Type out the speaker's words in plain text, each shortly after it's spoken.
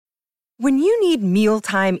When you need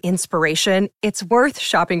mealtime inspiration, it's worth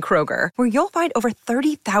shopping Kroger, where you'll find over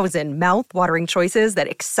 30,000 mouth-watering choices that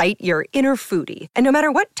excite your inner foodie. And no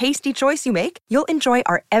matter what tasty choice you make, you'll enjoy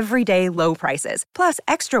our everyday low prices, plus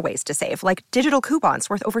extra ways to save, like digital coupons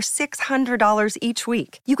worth over $600 each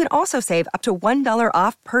week. You can also save up to $1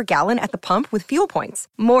 off per gallon at the pump with fuel points.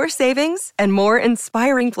 More savings and more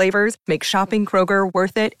inspiring flavors make shopping Kroger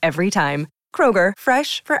worth it every time. Kroger,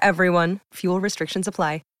 fresh for everyone. Fuel restrictions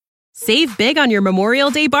apply. Save big on your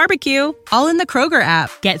Memorial Day barbecue, all in the Kroger app.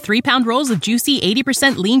 Get 3-pound rolls of juicy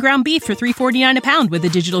 80% lean ground beef for $3.49 a pound with a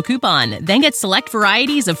digital coupon. Then get select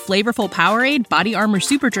varieties of flavorful Powerade, Body Armor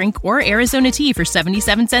Super Drink, or Arizona tea for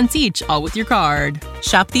 77 cents each, all with your card.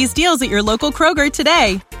 Shop these deals at your local Kroger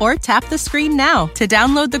today, or tap the screen now to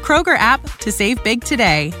download the Kroger app to save big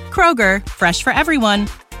today. Kroger, fresh for everyone.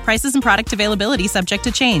 Prices and product availability subject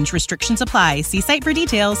to change. Restrictions apply. See site for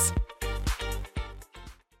details.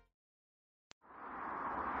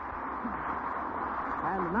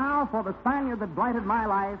 Now for the Spaniard that blighted my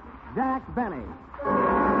life, Jack Benny.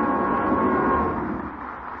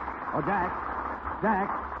 Oh, Jack.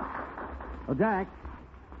 Oh, Jack.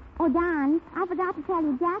 Oh, Don, I forgot to tell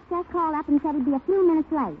you, Jack just called up and said he'd be a few minutes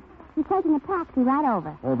late. He's taking a taxi right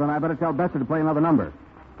over. Oh, then I better tell Bester to play another number.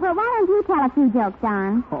 Well, why don't you tell a few jokes,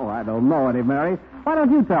 Don? Oh, I don't know any, Mary. Why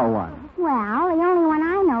don't you tell one? Well, the only one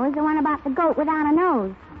I know is the one about the goat without a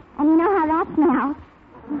nose. And you know how that smells.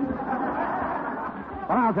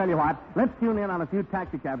 Well, I'll tell you what. Let's tune in on a few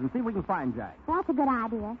taxi cabs and see if we can find Jack. That's a good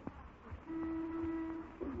idea.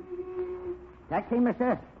 Taxi,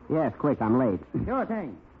 mister? Yes, quick. I'm late. Sure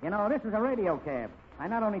thing. You know, this is a radio cab. I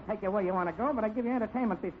not only take you where you want to go, but I give you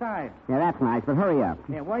entertainment besides. Yeah, that's nice, but hurry up.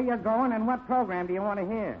 Yeah, where you going and what program do you want to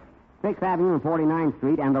hear? 6th Avenue and 49th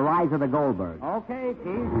Street and the Rise of the Goldbergs. Okay,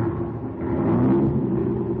 Chief.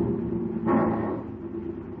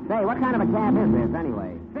 Say, what kind of a cab is this,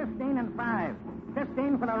 anyway? 15 and 5.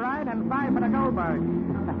 15 for the ride and 5 for the Goldbergs.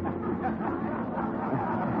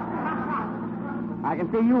 I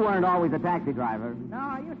can see you weren't always a taxi driver. No,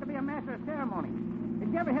 I used to be a master of ceremony.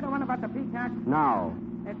 Did you ever hear the one about the peacock? No.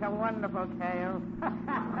 It's a wonderful tale.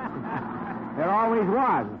 There always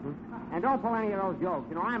was. And don't pull any of those jokes.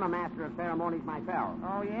 You know, I'm a master of ceremonies myself.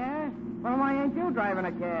 Oh, yeah? Well, why ain't you driving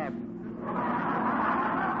a cab?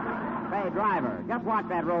 Say, driver, just watch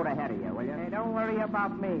that road ahead of you, will you? Hey, don't worry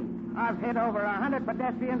about me. I've hit over 100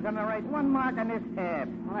 pedestrians and there ain't one mark on this cab.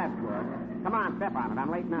 Well, that's good. Come on, step on it. I'm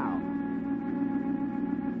late now.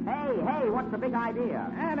 Hey, what's the big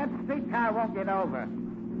idea? That streetcar won't get over.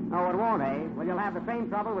 No, it won't, eh? Well, you'll have the same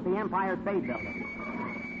trouble with the Empire State Building.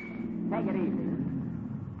 Take it easy.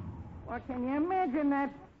 Well, can you imagine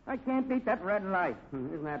that? I can't beat that red light.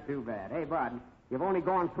 Isn't that too bad? Hey, Bud, you've only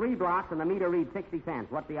gone 3 blocks and the meter reads 60 cents.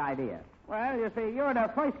 What's the idea? Well, you see, you're the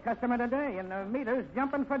first customer today, and the meter's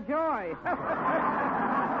jumping for joy.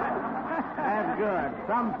 That's good.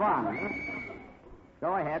 Some fun.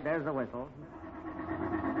 Go ahead. There's the whistle.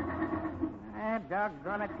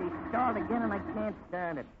 Doggone it. She stalled again, and I can't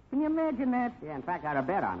start it. Can you imagine that? Yeah, in fact, I'd have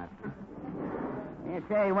bet on it. You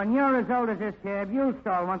say, when you're as old as this cab, you'll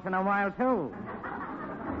stall once in a while, too.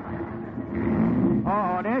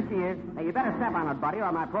 Oh, there she is. Hey, you better step on it, buddy,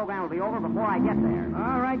 or my program will be over before I get there.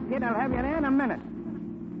 All right, kid, I'll have you there in a minute.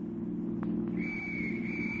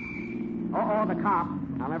 Uh-oh, the cop.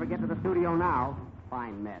 I'll never get to the studio now.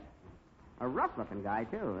 Fine mess. A rough-looking guy,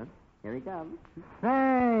 too. Huh? Here he comes.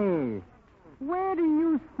 Say, where do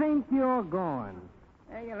you think you're going?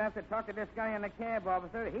 Hey, you'll have to talk to this guy in the cab,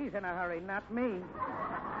 officer. He's in a hurry, not me.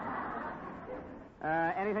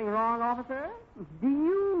 Anything wrong, officer? Do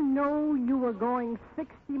you know you were going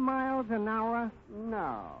 60 miles an hour?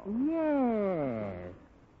 No. Yes.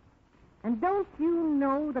 And don't you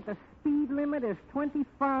know that the speed limit is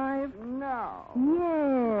 25? No.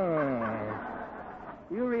 Yes.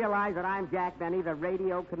 You realize that I'm Jack Benny, the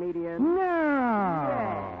radio comedian? No.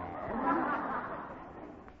 Yes.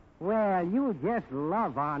 Well, you just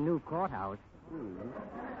love our new courthouse.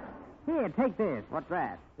 Here, take this. What's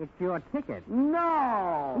that? It's your ticket.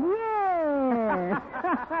 No! Yes!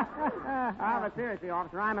 But seriously,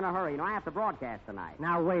 officer, I'm in a hurry. You know, I have to broadcast tonight.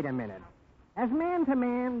 Now, wait a minute. As man to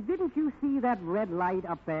man, didn't you see that red light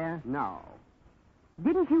up there? No.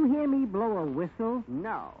 Didn't you hear me blow a whistle?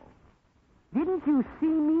 No. Didn't you see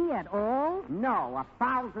me at all? No,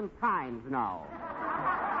 1,000 times no.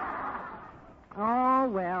 Oh,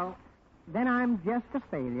 well, then I'm just a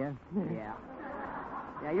failure. Yeah.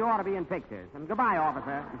 Yeah, you ought to be in pictures. And goodbye,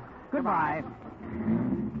 officer. Goodbye.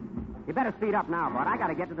 You better speed up now, Bud. I got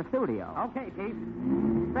to get to the studio. Okay, Chief.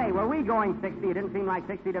 Say, were we going 60? It didn't seem like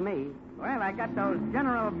 60 to me. Well, I got those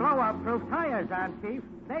General blow-up-proof tires on, Chief.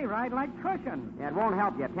 They ride like cushions. Yeah, it won't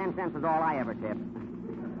help you. 10 cents is all I ever tip.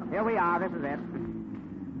 Here we are. This is it.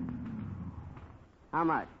 How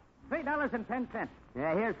much? $3.10.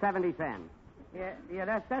 Yeah, here's 70 cents. Yeah,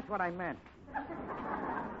 that's what I meant.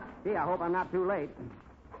 Gee, I hope I'm not too late.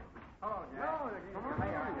 Oh, no.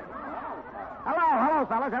 Hello,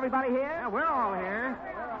 fellas. Everybody here? Yeah, we're all here.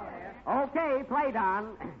 Okay, play,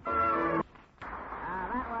 Don. That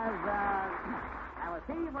was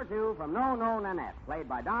T for Two from No No Nanette, played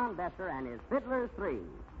by Don Bester and his fiddlers 3,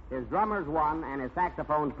 his drummers 1, and his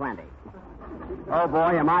saxophones 20. Oh,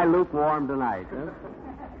 boy, am I lukewarm tonight. Huh?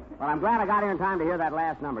 Well, I'm glad I got here in time to hear that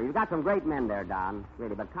last number. You've got some great men there, Don,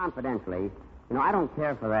 really, but confidentially, I don't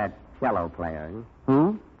care for that cello player.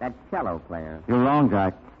 Who? That cello player. You're wrong,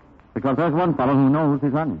 Jack. Because there's one fellow who knows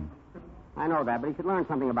his onions. I know that, but he should learn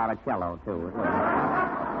something about a cello, too.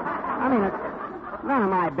 I mean, it's none of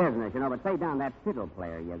my business, but say, Don, that fiddle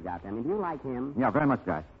player you got, do you like him? Yeah, very much,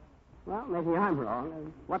 Jack. Well, maybe I'm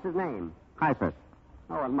wrong. What's his name? Heifetz.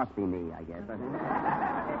 Oh, it must be me, I guess.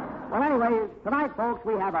 Well, anyway, tonight, folks,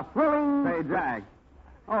 we have a thrilling... Say, Jack.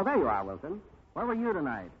 Oh, there you are, Wilson. Where were you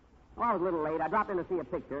tonight? Oh, I was a little late. I dropped in to see a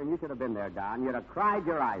picture, and you should have been there, Don. You'd have cried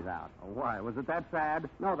your eyes out. Oh, why? Was it that sad?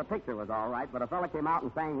 No, the picture was all right, but a fella came out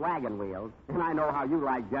and sang Wagon Wheels, and I know how you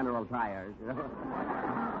like General Tires.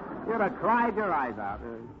 You'd have cried your eyes out.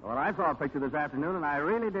 Well, I saw a picture this afternoon, and I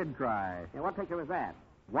really did cry. Yeah, what picture was that?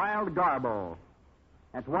 Wild Garbo.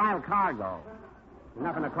 That's Wild Cargo.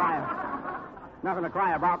 Nothing to cry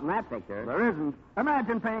about in that picture. There isn't.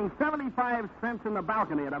 Imagine paying 75 cents in the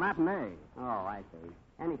balcony at a matinee. Oh, I see.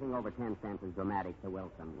 Anything over 10 cents is dramatic to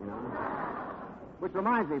Wilson, Which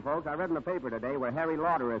reminds me, folks, I read in the paper today where Harry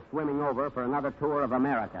Lauder is swimming over for another tour of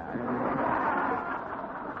America.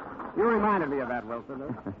 You reminded me of that,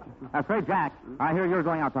 Wilson. Say, Jack, I hear you're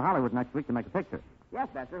going out to Hollywood next week to make a picture. Yes,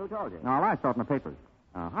 Bester. Who told you? No, I saw it in the papers.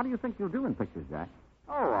 How do you think you'll do in pictures, Jack?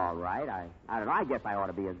 Oh, all right. I don't know. I guess I ought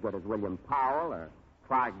to be as good as William Powell or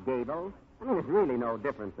Clark Gable. There's really no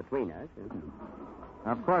difference between us.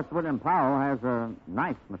 Of course, William Powell has a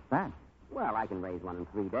nice mustache. Well, I can raise one in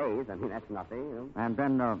 3 days. That's nothing, And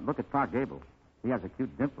then look at Clark Gable. He has a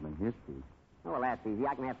cute dimple in his teeth. Oh, well, that's easy.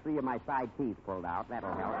 I can have 3 of my side teeth pulled out.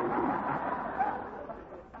 That'll help.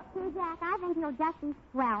 See, Jack, I think you'll just be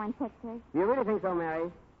swell in pictures. You really think so,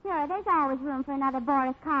 Mary? Sure, there's always room for another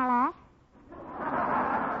Boris Karloff.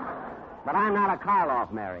 But I'm not a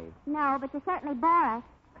Karloff, Mary. No, but you're certainly Boris.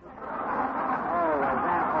 Oh, is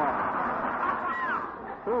that awful?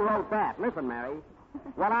 Who wrote that? Listen, Mary.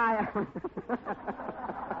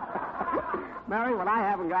 Mary, what I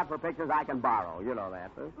haven't got for pictures, I can borrow. You know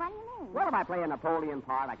that. Huh? What do you mean? Well, if I play a Napoleon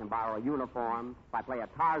part, I can borrow a uniform. If I play a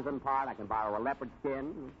Tarzan part, I can borrow a leopard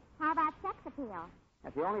skin. How about sex appeal?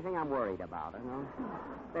 That's the only thing I'm worried about,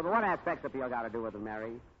 Say, but what has sex appeal got to do with it,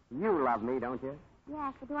 Mary? You love me, don't you?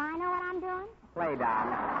 Yes, but do I know what I'm doing? Play, Don.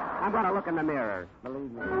 I'm going to look in the mirror.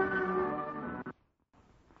 Believe me.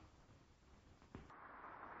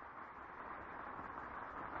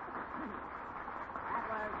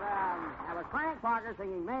 That was Frank Parker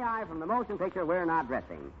singing May I from the motion picture We're Not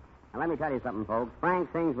Dressing. Now, let me tell you something, folks. Frank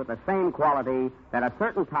sings with the same quality that a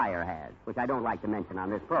certain tire has, which I don't like to mention on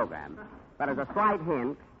this program. But as a slight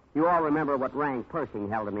hint, you all remember what rank Pershing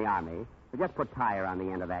held in the Army. So just put tire on the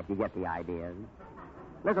end of that. You get the idea.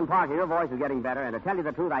 Listen, Parker, your voice is getting better, and to tell you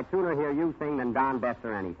the truth, I'd sooner hear you sing than Don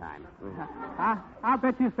Bester anytime. I'll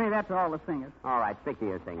bet you say that to all the singers. All right, stick to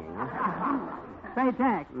your singing, huh? Say,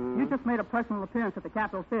 Jack, you just made a personal appearance at the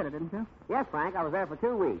Capitol Theater, didn't you? Yes, Frank, I was there for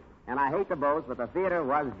 2 weeks, and I hate to boast, but the theater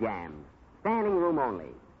was jammed. Standing room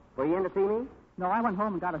only. Were you in to see me? No, I went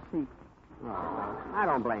home and got a seat. Oh, I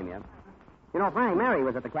don't blame you. Frank, Mary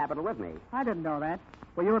was at the Capitol with me. I didn't know that.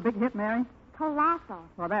 Were you a big hit, Mary? Colossal.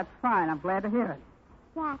 Well, that's fine. I'm glad to hear it.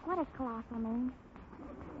 Jack, what does colossal mean?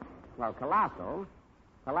 Well, colossal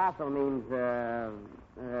means,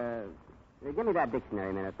 give me that dictionary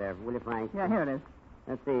a minute there, will you, Frank? Yeah, here it is.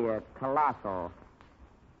 Let's see, colossal,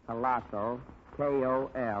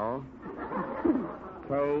 K-O-L,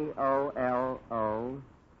 K-O-L-O,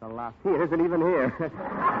 colossal. See, it isn't even here.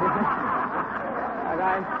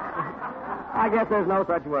 I guess there's no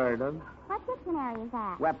such word, huh? What dictionary is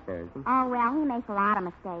that? Webster's. Oh, well, he makes a lot of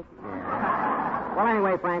mistakes. Yeah. Well,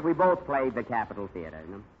 anyway, Frank, we both played the Capitol Theater.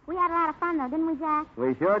 We had a lot of fun, though, didn't we, Jack?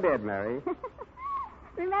 We sure did, Mary.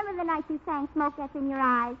 Remember the night you sang Smoke Gets in Your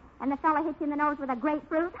Eyes and the fella hit you in the nose with a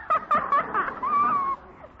grapefruit?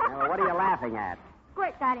 Well, what are you laughing at?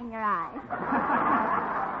 Squirt got in your eye.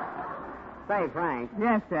 Say, Frank,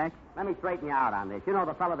 Yes, Jack. let me straighten you out on this. You know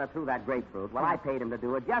the fellow that threw that grapefruit? Well, I paid him to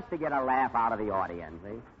do it just to get a laugh out of the audience,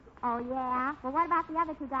 see? Oh, yeah? Well, what about the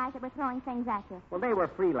other two guys that were throwing things at you? Well, they were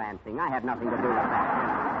freelancing. I had nothing to do with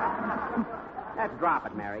that. Let's drop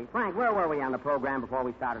it, Mary. Frank, where were we on the program before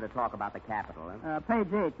we started to talk about the Capitol? Huh? Page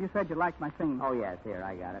 8. You said you liked my singing. Oh, yes, here,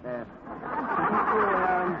 I got it.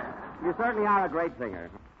 You certainly are a great singer.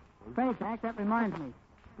 Say, Jack, that reminds me.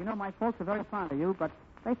 You know, my folks are very fond of you, but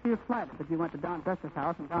they feel flattered that you went to Don Dresser's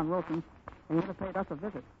house and Don Wilson's and you never paid us a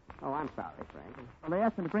visit. Oh, I'm sorry, Frank. Well, they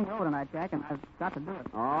asked me to bring you over tonight, Jack, and I've got to do it.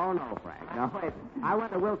 Oh, no, Frank. No, I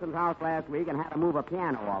went to Wilson's house last week and had to move a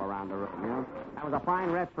piano all around the room, you know. That was a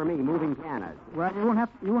fine rest for me, moving pianos. Well, you won't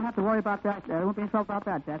have to worry about that. There won't be any trouble about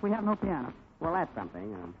that, Jack. We have no piano. Well, that's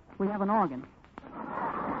something. We have an organ.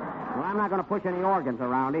 Well, I'm not going to push any organs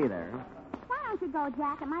around either. Why don't you go,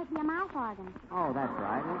 Jack? It might be a mouth organ. Oh, that's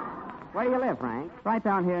right. Where do you live, Frank? Right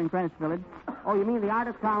down here in Greenwich Village. Oh, you mean the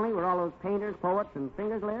artist colony where all those painters, poets, and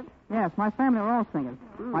singers live? Yes, my family are all singers.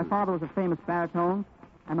 My father was a famous baritone,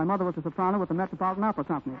 and my mother was a soprano with the Metropolitan Opera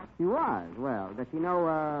Company. She was? Well, does she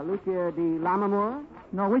know Lucia di Lammermoor?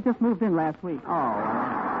 No, we just moved in last week. Oh,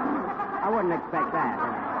 I wouldn't expect that.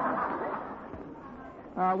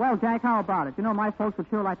 Well, Jack, how about it? You know, my folks would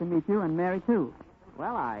sure like to meet you, and Mary, too.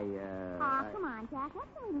 Well, Oh, come on, Jack. What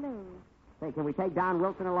can we lose? Say, can we take Don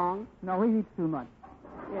Wilson along? No, he eats too much.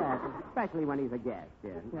 Yes, especially when he's a guest,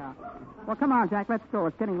 yes. Yeah. Well, come on, Jack. Let's go.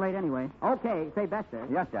 It's getting late anyway. Okay. Say, Bester.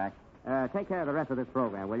 Yes, Jack. Take care of the rest of this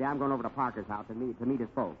program, will you? I'm going over to Parker's house to meet his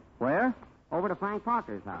folks. Where? Over to Frank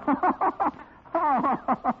Parker's house.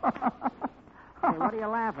 Hey, what are you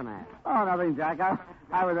laughing at? Oh, nothing, Jack.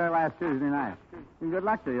 I was there last Tuesday night. Good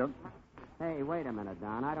luck to you. Hey, wait a minute,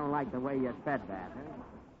 Don. I don't like the way you said that. Huh?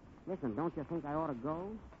 Listen, don't you think I ought to go?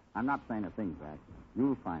 I'm not saying a thing, Jack.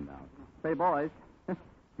 You'll find out. Say, boys,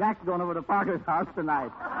 Jack's going over to Parker's house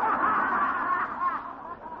tonight.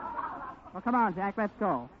 Well, come on, Jack. Let's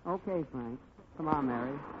go. Okay, Frank. Come on,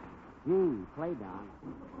 Mary. Gee, play, Don.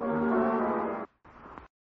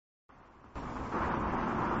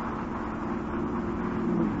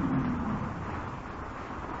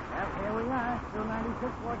 Here we are,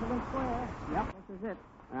 296 Washington Square. Yep, this is it.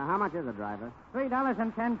 How much is it, driver?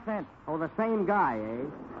 $3.10. Oh, the same guy, eh?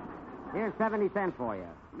 Here's 70 cents for you.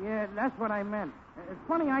 Yeah, that's what I meant. It's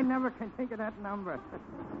funny I never can think of that number.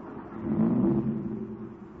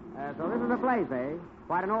 So this is the place, eh?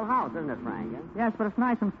 Quite an old house, isn't it, Frank? Eh? Yes, but it's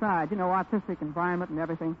nice inside. You know, artistic environment and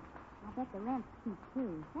everything. I bet the rent's cheap,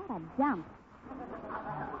 too. What a jump.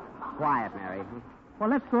 Quiet, Mary. Well,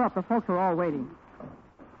 let's go up. The folks are all waiting.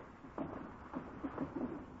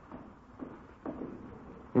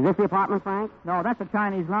 Is this the apartment, Frank? No, that's a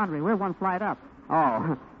Chinese laundry. We're one flight up.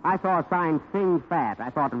 Oh, I saw a sign, Sing Fat. I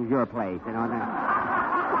thought it was your place, you know.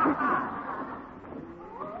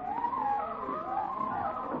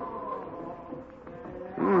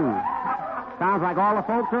 Sounds like all the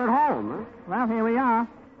folks are at home, huh? Well, here we are.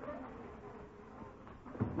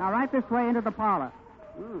 Now, right this way into the parlor.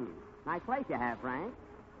 Nice place you have, Frank.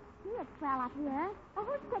 Gee, it's swell up here. Well,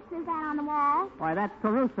 whose picture is that on the wall? Why, that's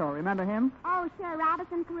Caruso. Remember him? Oh, sure,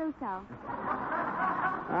 Robinson Crusoe.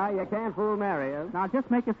 You can't fool Mary, huh? Now,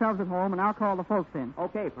 just make yourselves at home, and I'll call the folks in.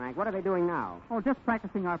 Okay, Frank. What are they doing now? Oh, just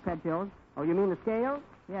practicing arpeggios. Oh, you mean the scales?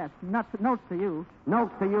 Yes, notes to you.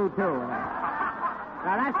 Notes to you, too.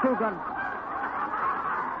 Now, that's too good.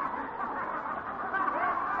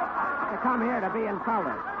 To come here to be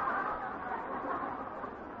insulted.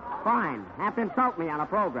 Fine. Have to insult me on a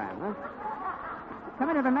program, huh? Come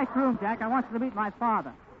into the next room, Jack. I want you to meet my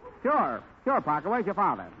father. Sure, Parker. Where's your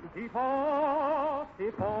father? Tifo,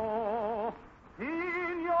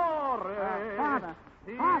 signore. Father.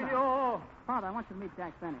 Signor. Father, I want you to meet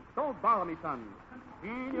Jack Benny. Don't bother me, son.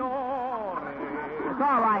 Signore. It's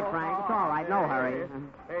all right, Frank. It's all right. No hurry.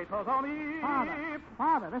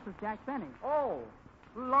 Father, this is Jack Benny. Oh.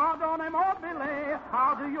 Lardone mobile,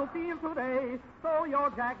 how do you feel today? So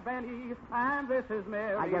you're Jack Benny, and this is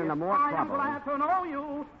Mary. I get into more I trouble. am glad to know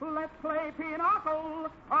you. Let's play pinochle.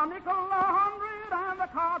 A nickel, 100, and the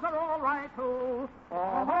cards are all right, too.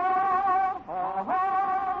 Oh,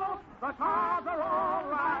 the cards are all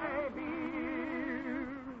right here.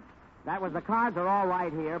 That was The Cards Are All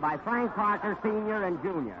Right Here by Frank Parker, Sr. and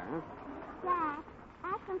Jr. Jack,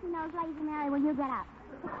 ask him to knows Lazy Mary when you get up.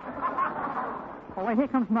 Oh, wait, here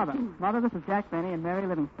comes Mother. Mother, this is Jack Benny and Mary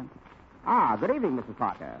Livingston. Ah, good evening, Mrs.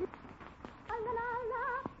 Parker.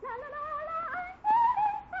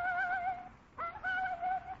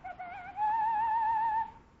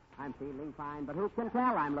 I'm feeling fine, but who can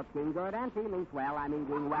tell? I'm looking good and feeling swell. I'm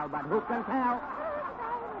eating well, but who can tell?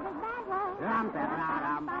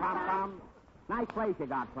 Nice place you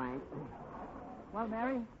got, Frank. Well,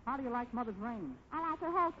 Mary, how do you like Mother's range? I like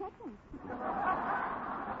her whole kitchen.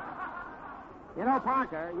 You know,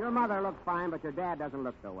 Parker, your mother looks fine, but your dad doesn't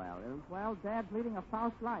look so well. Well, Dad's leading a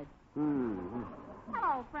false life.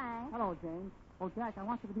 Hello, Frank. Hello, Jane. Oh, Jack, I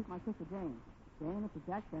want you to meet my sister, Jane. Jane, this is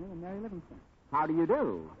Jack Benny and Mary Livingston. How do you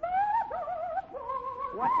do?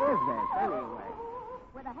 What is this, anyway?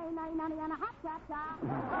 With a hey, nutty, nutty, and a hot cha-cha.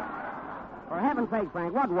 For heaven's sake,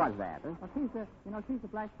 Frank, what was that? Well, she's the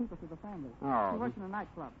black sheep of the family. Oh. She works in a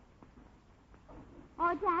nightclub.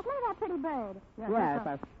 Oh, Jack, look at that pretty bird. Yes,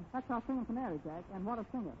 that's our singing canary, Jack, and what a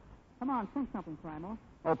singer. Come on, sing something, Primo.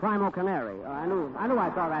 Oh, Primo Canary. I knew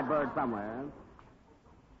I saw that bird somewhere.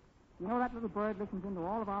 You know, that little bird listens into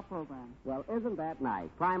all of our programs. Well, isn't that nice?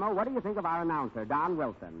 Primo, what do you think of our announcer, Don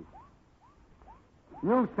Wilson?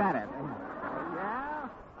 You said it. Yeah?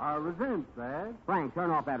 I resent that. Frank, turn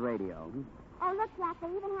off that radio. Oh, look, Jack, they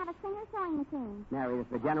even have a singer sewing machine. Mary, it's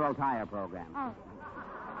the General Tire program. Oh.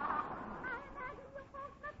 I imagine you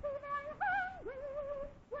folks must be very hungry.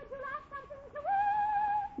 Would you like something to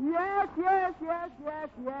eat? Yes, yes, yes, yes,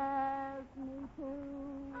 yes. Me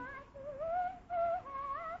too. I think we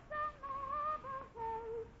have some marble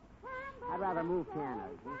cake. I'd rather move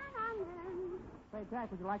pianos. Say, Jack,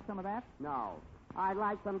 would you like some of that? No. I'd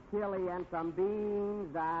like some chili and some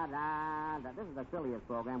beans. This is the silliest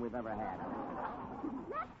program we've ever had.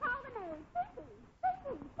 Let's call the maid.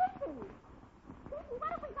 Sissy,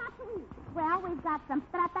 what have we got to eat? Well, we've got some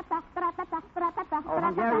Oh,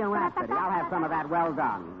 Hungarian Rhapsody. I'll have some of that well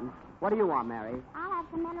done. What do you want, Mary? I'll have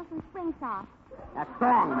some Mendelssohn spring sauce. That's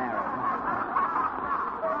strong, Mary.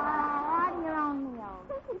 Order your own meal.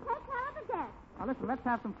 Sissy, take care of the guests. Now, listen, let's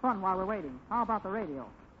have some fun while we're waiting. How about the radio?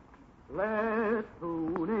 Let's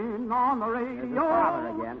tune in on the radio There's his father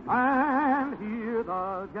again. and hear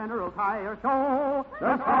the General Tire Show.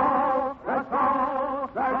 The show, the show,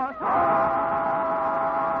 the show.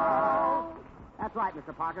 That's right,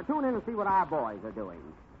 Mr. Parker. Tune in and see what our boys are doing.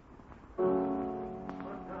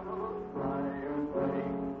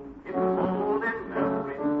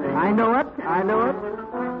 I knew it.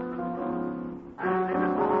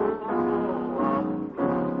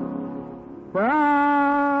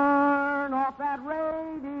 Turn off that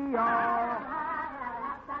radio.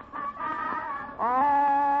 Or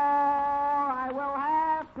I will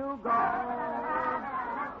have to go.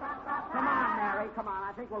 Come on, Mary. Come on.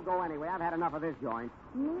 I think we'll go anyway. I've had enough of this joint.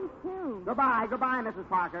 Me too. Goodbye, Mrs.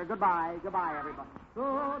 Parker. Goodbye, everybody.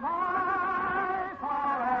 Goodbye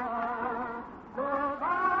forever.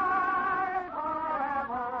 Goodbye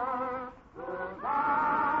forever. Goodbye.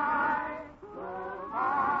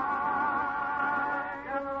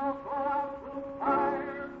 General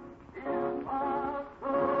Tire in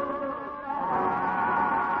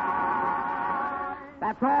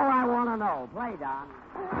That's all I want to know. Play, Don.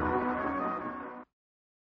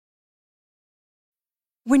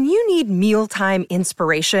 When you need mealtime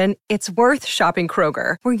inspiration, it's worth shopping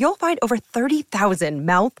Kroger, where you'll find over 30,000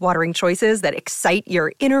 mouth-watering choices that excite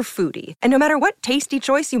your inner foodie. And no matter what tasty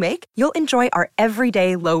choice you make, you'll enjoy our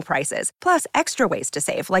everyday low prices, plus extra ways to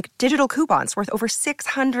save, like digital coupons worth over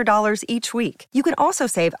 $600 each week. You can also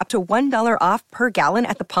save up to $1 off per gallon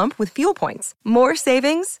at the pump with fuel points. More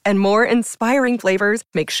savings and more inspiring flavors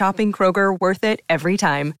make shopping Kroger worth it every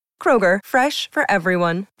time. Kroger, fresh for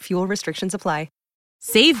everyone. Fuel restrictions apply.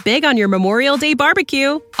 Save big on your Memorial Day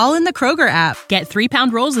barbecue, all in the Kroger app. Get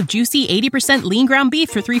 3-pound rolls of juicy 80% lean ground beef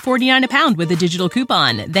for $3.49 a pound with a digital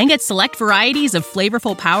coupon. Then get select varieties of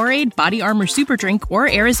flavorful Powerade, Body Armor Super Drink,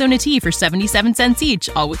 or Arizona tea for 77 cents each,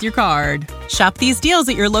 all with your card. Shop these deals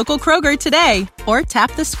at your local Kroger today, or tap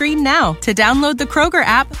the screen now to download the Kroger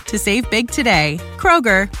app to save big today.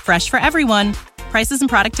 Kroger, fresh for everyone. Prices and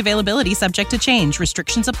product availability subject to change.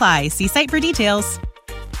 Restrictions apply. See site for details.